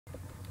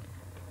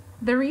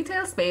The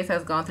retail space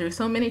has gone through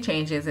so many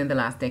changes in the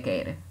last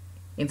decade.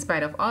 In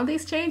spite of all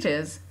these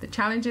changes, the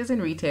challenges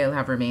in retail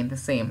have remained the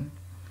same.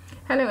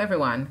 Hello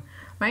everyone,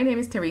 my name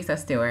is Theresa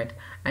Stewart,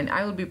 and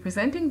I will be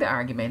presenting the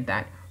argument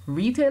that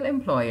retail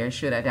employers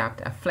should adopt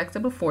a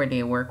flexible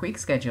 4-day workweek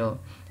schedule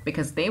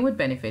because they would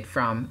benefit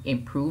from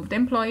improved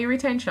employee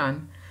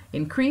retention,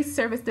 increased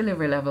service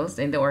delivery levels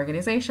in the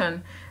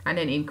organization, and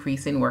an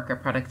increase in worker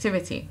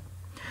productivity.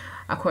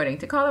 According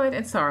to Collowet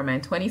and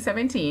Sauerman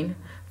 2017,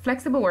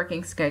 flexible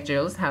working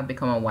schedules have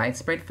become a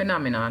widespread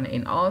phenomenon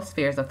in all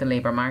spheres of the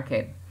labor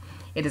market.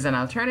 It is an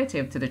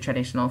alternative to the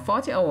traditional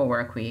 40-hour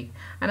work week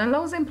and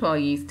allows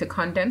employees to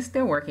condense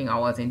their working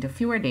hours into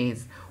fewer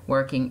days,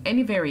 working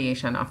any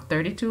variation of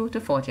 32 to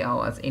 40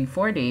 hours in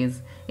 4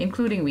 days,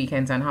 including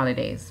weekends and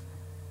holidays.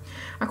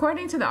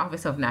 According to the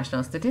Office of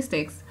National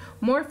Statistics,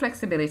 more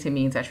flexibility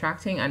means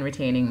attracting and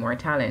retaining more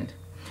talent.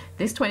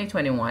 This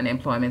 2021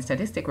 employment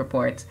statistic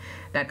reports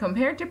that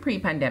compared to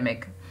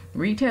pre-pandemic,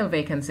 retail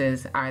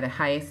vacancies are the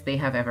highest they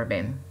have ever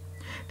been.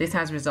 This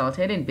has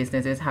resulted in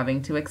businesses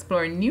having to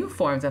explore new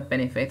forms of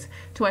benefits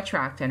to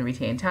attract and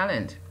retain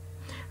talent.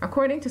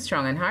 According to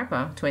Strong and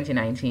Harper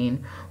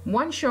 2019,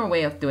 one sure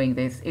way of doing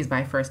this is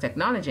by first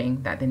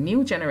acknowledging that the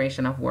new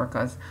generation of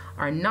workers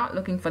are not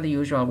looking for the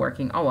usual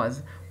working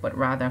hours, but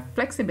rather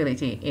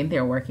flexibility in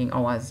their working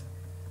hours.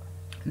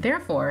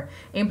 Therefore,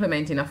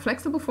 implementing a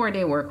flexible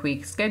 4-day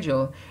workweek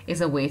schedule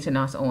is a way to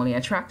not only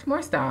attract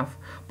more staff,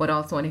 but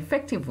also an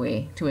effective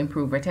way to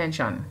improve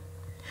retention.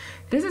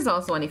 This is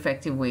also an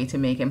effective way to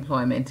make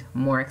employment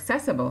more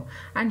accessible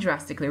and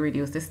drastically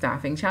reduce the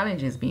staffing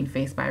challenges being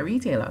faced by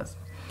retailers.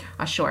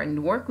 A shortened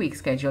workweek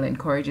schedule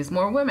encourages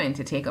more women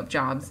to take up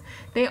jobs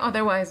they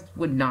otherwise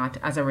would not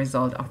as a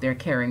result of their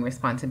caring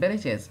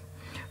responsibilities.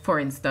 For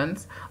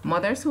instance,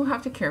 mothers who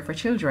have to care for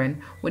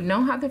children would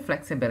now have the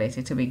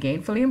flexibility to be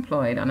gainfully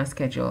employed on a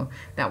schedule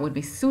that would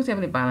be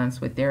suitably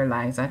balanced with their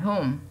lives at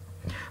home.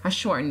 A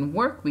shortened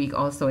work week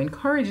also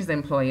encourages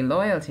employee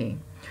loyalty.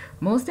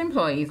 Most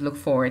employees look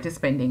forward to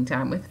spending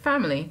time with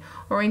family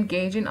or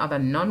engage in other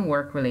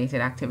non-work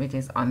related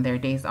activities on their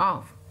days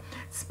off.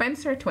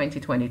 Spencer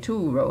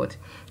 2022 wrote,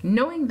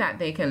 "Knowing that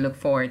they can look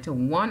forward to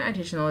one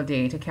additional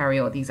day to carry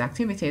out these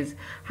activities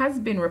has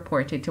been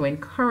reported to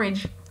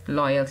encourage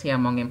loyalty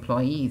among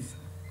employees."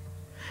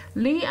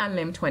 Lee and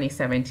Lim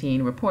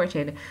 2017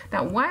 reported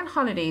that while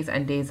holidays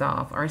and days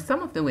off are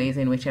some of the ways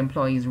in which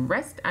employees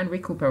rest and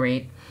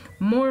recuperate,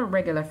 more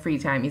regular free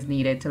time is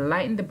needed to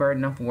lighten the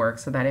burden of work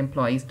so that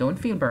employees don't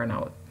feel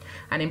burnout.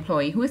 An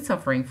employee who is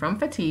suffering from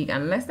fatigue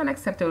and less than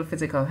acceptable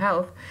physical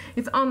health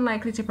is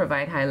unlikely to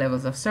provide high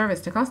levels of service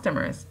to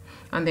customers.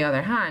 On the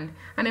other hand,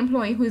 an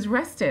employee who is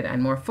rested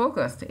and more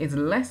focused is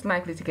less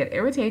likely to get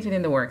irritated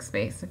in the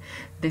workspace.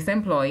 This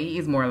employee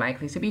is more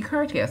likely to be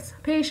courteous,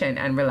 patient,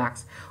 and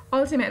relaxed,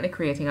 ultimately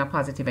creating a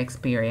positive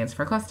experience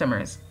for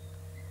customers.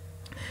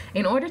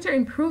 In order to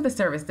improve the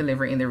service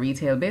delivery in the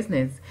retail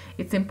business,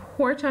 it's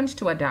important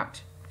to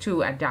adapt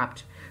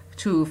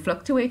to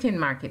fluctuating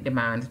market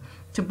demand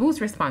to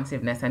boost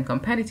responsiveness and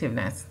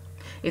competitiveness.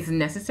 It's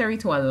necessary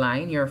to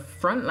align your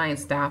frontline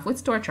staff with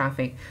store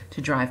traffic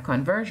to drive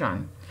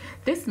conversion.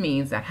 This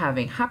means that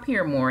having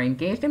happier, more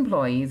engaged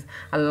employees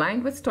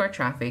aligned with store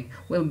traffic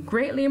will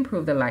greatly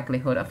improve the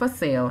likelihood of a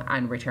sale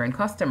and return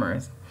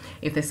customers.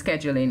 If the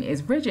scheduling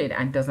is rigid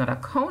and does not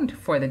account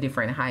for the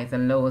different highs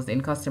and lows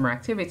in customer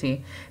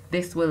activity,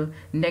 this will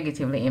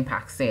negatively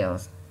impact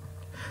sales.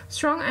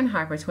 Strong and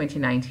Harper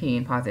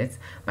 2019 posits,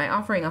 by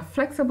offering a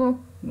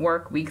flexible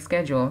work week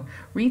schedule,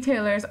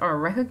 retailers are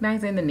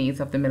recognizing the needs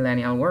of the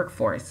millennial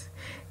workforce.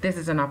 This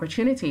is an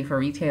opportunity for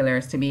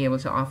retailers to be able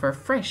to offer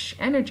fresh,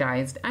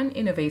 energized, and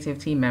innovative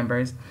team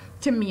members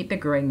to meet the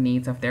growing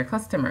needs of their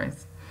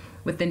customers.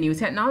 With the new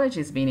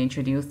technologies being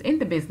introduced in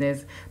the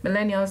business,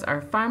 millennials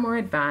are far more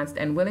advanced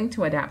and willing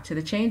to adapt to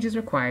the changes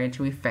required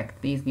to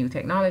effect these new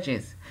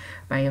technologies.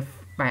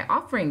 By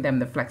offering them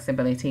the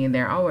flexibility in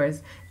their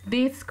hours,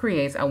 this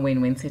creates a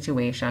win-win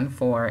situation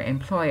for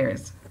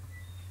employers.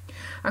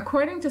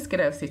 According to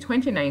Skidelsky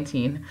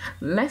 2019,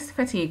 less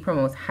fatigue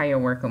promotes higher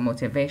worker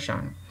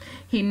motivation.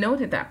 He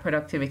noted that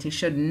productivity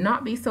should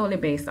not be solely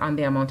based on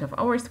the amount of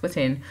hours put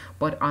in,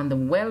 but on the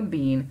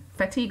well-being,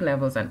 fatigue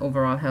levels, and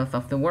overall health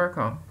of the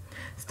worker.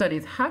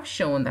 Studies have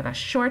shown that a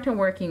shorter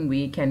working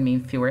week can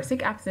mean fewer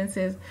sick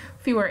absences,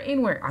 fewer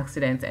in-work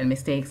accidents and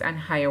mistakes, and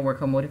higher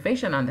worker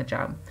motivation on the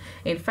job.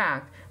 In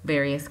fact,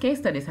 various case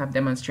studies have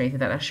demonstrated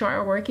that a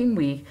shorter working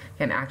week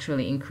can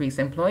actually increase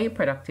employee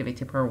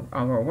productivity per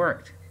hour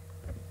worked.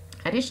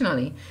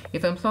 Additionally,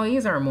 if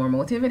employees are more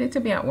motivated to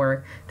be at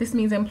work, this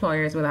means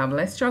employers will have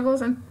less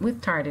struggles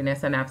with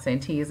tardiness and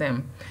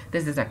absenteeism.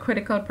 This is a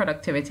critical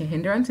productivity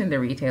hindrance in the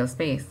retail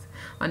space.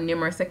 On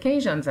numerous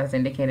occasions, as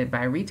indicated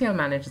by retail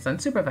managers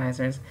and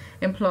supervisors,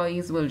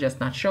 employees will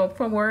just not show up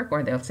for work,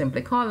 or they'll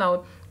simply call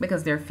out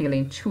because they're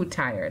feeling too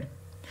tired.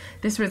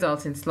 This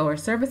results in slower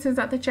services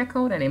at the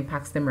checkout and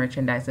impacts the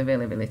merchandise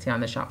availability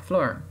on the shop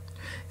floor.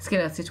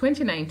 Skidelsky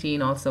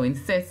 2019 also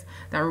insists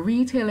that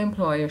retail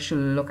employers should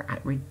look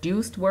at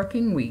reduced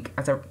working week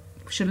as a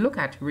should look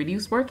at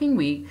reduced working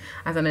week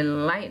as an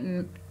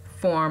enlightened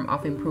form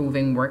of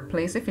improving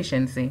workplace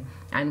efficiency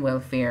and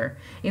welfare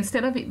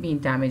instead of it being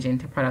damaging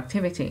to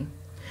productivity.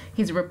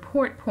 His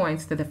report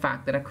points to the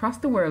fact that across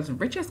the world's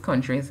richest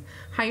countries,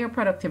 higher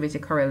productivity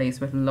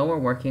correlates with lower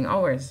working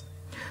hours.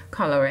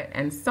 Collarette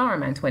and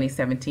Sarman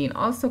 2017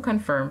 also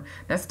confirm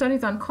that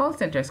studies on call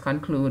centers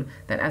conclude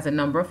that as the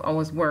number of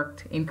hours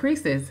worked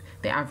increases,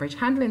 the average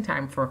handling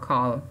time for a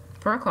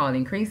call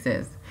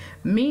increases,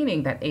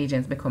 meaning that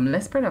agents become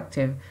less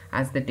productive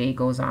as the day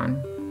goes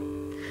on.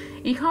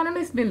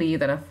 Economists believe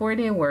that a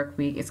 4-day work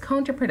week is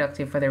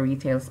counterproductive for the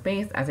retail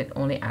space as it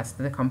only adds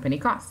to the company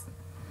costs.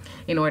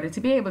 In order to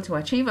be able to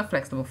achieve a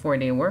flexible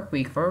 4-day work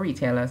week for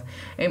retailers,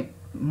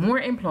 more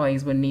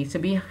employees would need to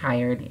be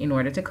hired in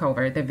order to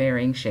cover the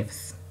varying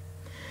shifts.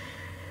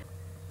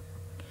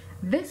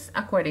 This,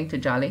 according to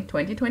Jolly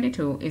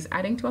 2022, is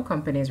adding to a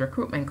company's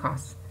recruitment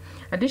costs.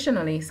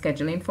 Additionally,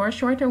 scheduling for a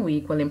shorter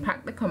week will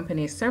impact the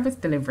company's service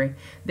delivery,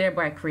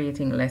 thereby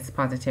creating less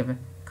positive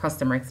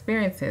customer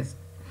experiences.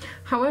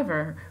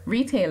 However,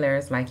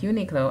 retailers like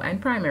Uniqlo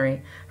and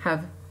Primary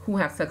who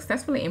have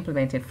successfully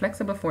implemented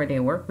flexible 4-day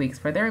work weeks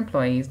for their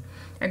employees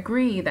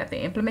agree that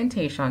the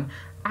implementation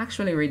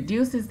actually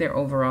reduces their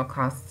overall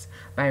costs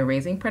by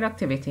raising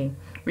productivity,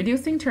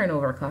 reducing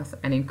turnover costs,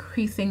 and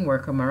increasing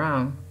worker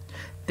morale.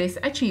 This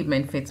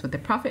achievement fits with the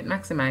profit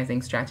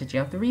maximizing strategy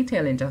of the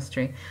retail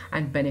industry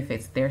and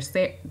benefits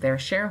their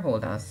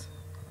shareholders.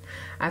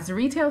 As the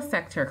retail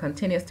sector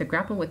continues to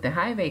grapple with the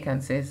high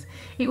vacancies,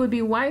 it would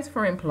be wise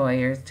for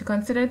employers to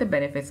consider the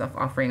benefits of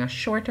offering a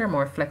shorter,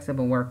 more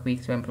flexible work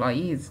week to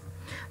employees.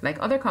 Like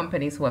other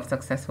companies who have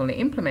successfully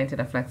implemented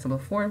a flexible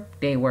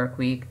 4-day work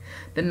week,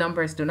 the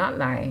numbers do not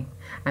lie,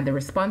 and the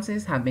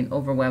responses have been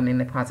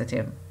overwhelmingly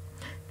positive.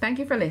 Thank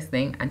you for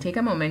listening, and take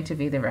a moment to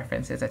view the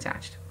references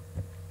attached.